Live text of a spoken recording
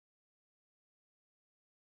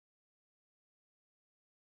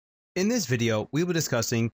In this video, we will be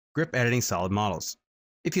discussing grip editing solid models.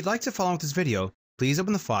 If you'd like to follow with this video, please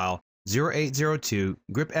open the file 0802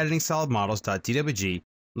 gripeditingsolidmodels.dwg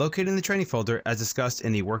located in the training folder as discussed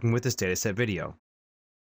in the Working with this Dataset video.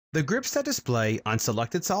 The grips that display on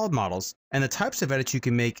selected solid models and the types of edits you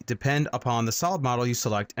can make depend upon the solid model you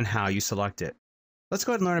select and how you select it. Let's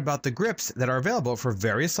go ahead and learn about the grips that are available for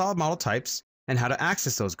various solid model types and how to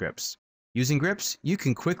access those grips. Using grips, you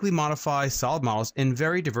can quickly modify solid models in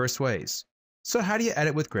very diverse ways. So how do you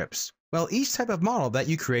edit with grips? Well, each type of model that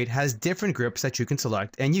you create has different grips that you can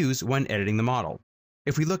select and use when editing the model.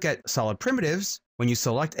 If we look at solid primitives, when you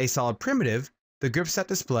select a solid primitive, the grips that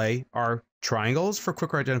display are triangles for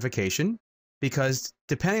quicker identification, because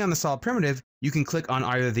depending on the solid primitive, you can click on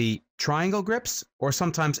either the triangle grips or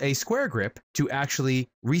sometimes a square grip to actually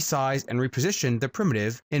resize and reposition the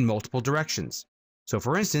primitive in multiple directions. So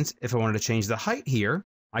for instance, if I wanted to change the height here,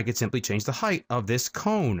 I could simply change the height of this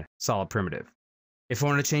cone solid primitive. If I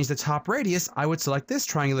wanted to change the top radius, I would select this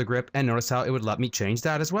triangular grip and notice how it would let me change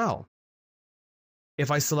that as well. If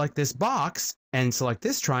I select this box and select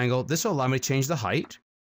this triangle, this will allow me to change the height.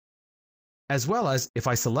 As well as if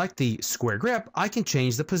I select the square grip, I can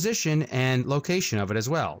change the position and location of it as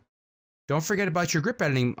well. Don't forget about your grip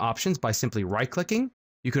editing options by simply right-clicking.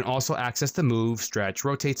 You can also access the move, stretch,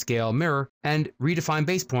 rotate, scale, mirror, and redefine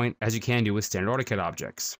base point as you can do with standard AutoCAD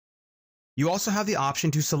objects. You also have the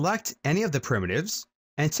option to select any of the primitives,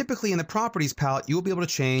 and typically in the properties palette, you will be able to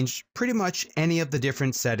change pretty much any of the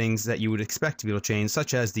different settings that you would expect to be able to change,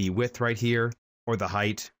 such as the width right here, or the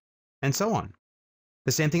height, and so on.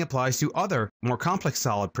 The same thing applies to other more complex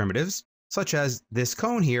solid primitives, such as this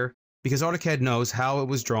cone here. Because AutoCAD knows how it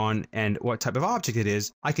was drawn and what type of object it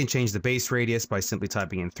is, I can change the base radius by simply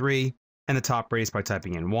typing in 3, and the top radius by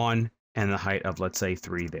typing in 1, and the height of, let's say,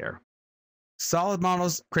 3 there. Solid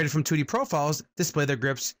models created from 2D profiles display their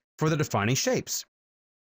grips for the defining shapes.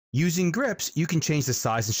 Using grips, you can change the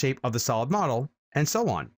size and shape of the solid model, and so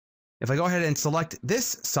on. If I go ahead and select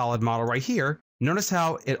this solid model right here, notice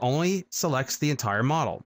how it only selects the entire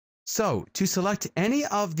model. So, to select any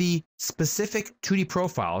of the specific 2D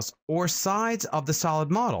profiles or sides of the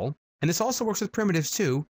solid model, and this also works with primitives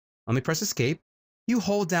too, let me press Escape, you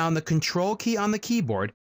hold down the Control key on the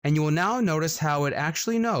keyboard, and you will now notice how it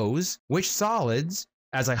actually knows which solids,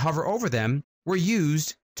 as I hover over them, were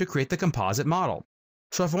used to create the composite model.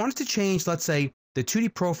 So if I wanted to change, let's say, the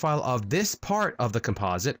 2D profile of this part of the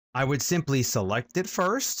composite, I would simply select it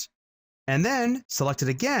first, and then select it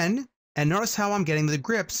again, and notice how I'm getting the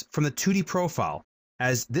grips from the 2D profile,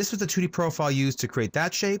 as this was the 2D profile used to create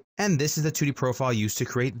that shape, and this is the 2D profile used to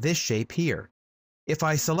create this shape here. If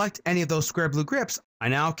I select any of those square blue grips, I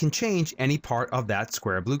now can change any part of that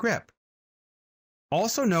square blue grip.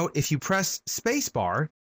 Also note, if you press spacebar,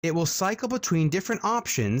 it will cycle between different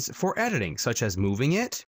options for editing, such as moving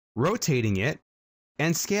it, rotating it,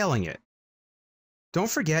 and scaling it. Don't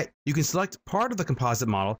forget, you can select part of the composite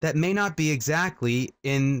model that may not be exactly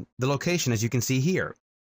in the location as you can see here.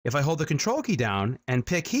 If I hold the Control key down and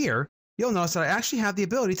pick here, you'll notice that I actually have the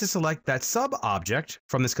ability to select that sub-object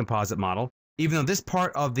from this composite model, even though this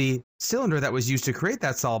part of the cylinder that was used to create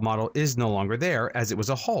that solid model is no longer there as it was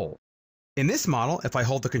a hole. In this model, if I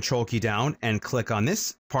hold the Control key down and click on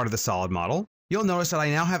this part of the solid model, you'll notice that I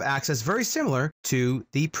now have access very similar to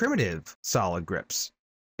the primitive solid grips.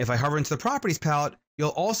 If I hover into the Properties palette, you'll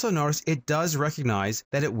also notice it does recognize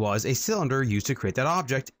that it was a cylinder used to create that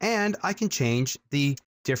object, and I can change the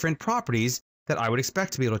different properties that I would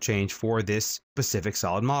expect to be able to change for this specific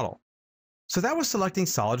solid model. So that was selecting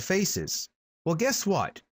solid faces. Well, guess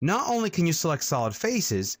what? Not only can you select solid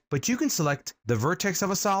faces, but you can select the vertex of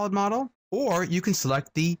a solid model, or you can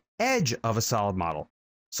select the edge of a solid model.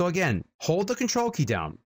 So again, hold the Control key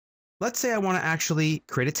down. Let's say I want to actually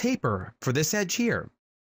create a taper for this edge here.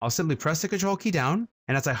 I'll simply press the Control key down,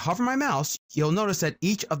 and as I hover my mouse, you'll notice that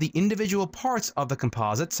each of the individual parts of the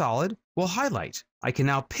composite solid will highlight. I can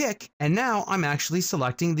now pick, and now I'm actually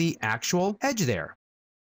selecting the actual edge there.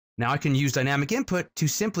 Now I can use dynamic input to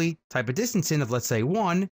simply type a distance in of, let's say,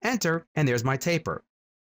 1, enter, and there's my taper.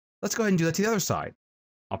 Let's go ahead and do that to the other side.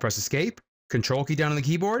 I'll press Escape, Control key down on the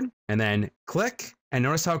keyboard, and then click, and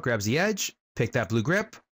notice how it grabs the edge, pick that blue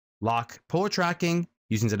grip, lock polar tracking,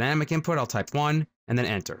 using dynamic input, I'll type 1, and then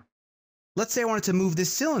enter. Let's say I wanted to move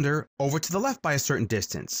this cylinder over to the left by a certain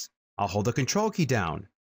distance. I'll hold the Control key down,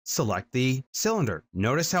 select the cylinder.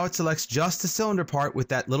 Notice how it selects just the cylinder part with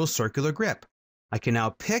that little circular grip. I can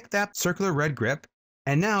now pick that circular red grip,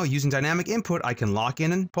 and now using dynamic input, I can lock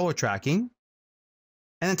in polar tracking,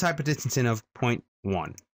 and then type a distance in of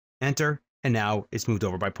 0.1. Enter, and now it's moved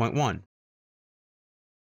over by 0.1.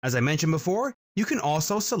 As I mentioned before, you can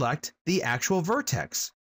also select the actual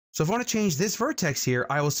vertex. So if I want to change this vertex here,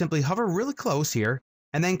 I will simply hover really close here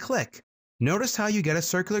and then click. Notice how you get a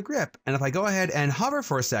circular grip, and if I go ahead and hover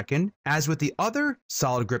for a second, as with the other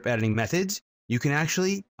solid grip editing methods, you can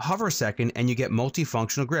actually hover a second and you get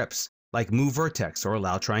multifunctional grips, like move vertex or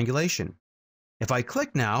allow triangulation. If I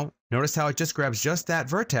click now, notice how it just grabs just that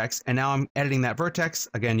vertex, and now I'm editing that vertex,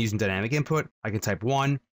 again using dynamic input. I can type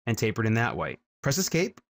 1 and taper it in that way. Press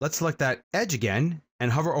escape, let's select that edge again,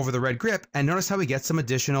 and hover over the red grip, and notice how we get some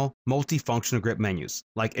additional multifunctional grip menus,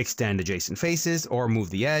 like extend adjacent faces or move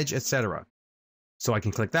the edge, etc. So I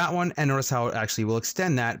can click that one, and notice how it actually will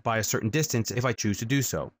extend that by a certain distance if I choose to do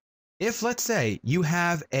so. If, let's say, you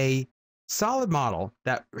have a solid model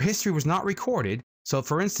that history was not recorded, so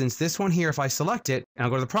for instance, this one here, if I select it, and I'll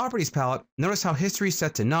go to the Properties palette, notice how history is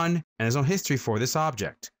set to none, and there's no history for this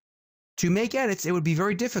object. To make edits, it would be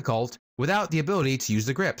very difficult without the ability to use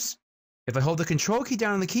the grips. If I hold the Control key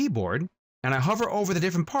down on the keyboard, and I hover over the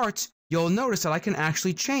different parts, you'll notice that I can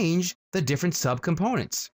actually change the different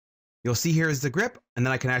subcomponents. You'll see here is the grip, and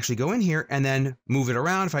then I can actually go in here and then move it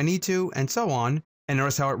around if I need to, and so on, and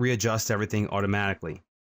notice how it readjusts everything automatically.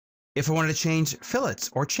 If I wanted to change fillets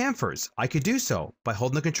or chamfers, I could do so by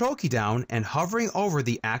holding the Control key down and hovering over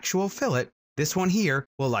the actual fillet. This one here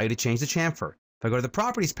will allow you to change the chamfer. If I go to the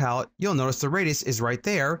Properties palette, you'll notice the radius is right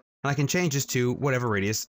there, and I can change this to whatever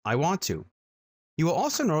radius I want to. You will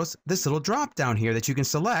also notice this little drop down here that you can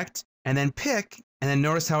select and then pick, and then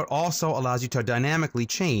notice how it also allows you to dynamically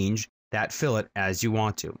change that fillet as you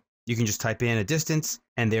want to. You can just type in a distance,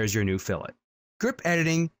 and there's your new fillet. Grip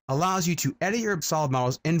editing allows you to edit your solid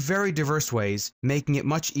models in very diverse ways, making it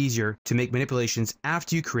much easier to make manipulations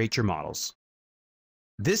after you create your models.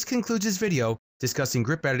 This concludes this video discussing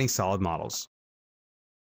grip editing solid models.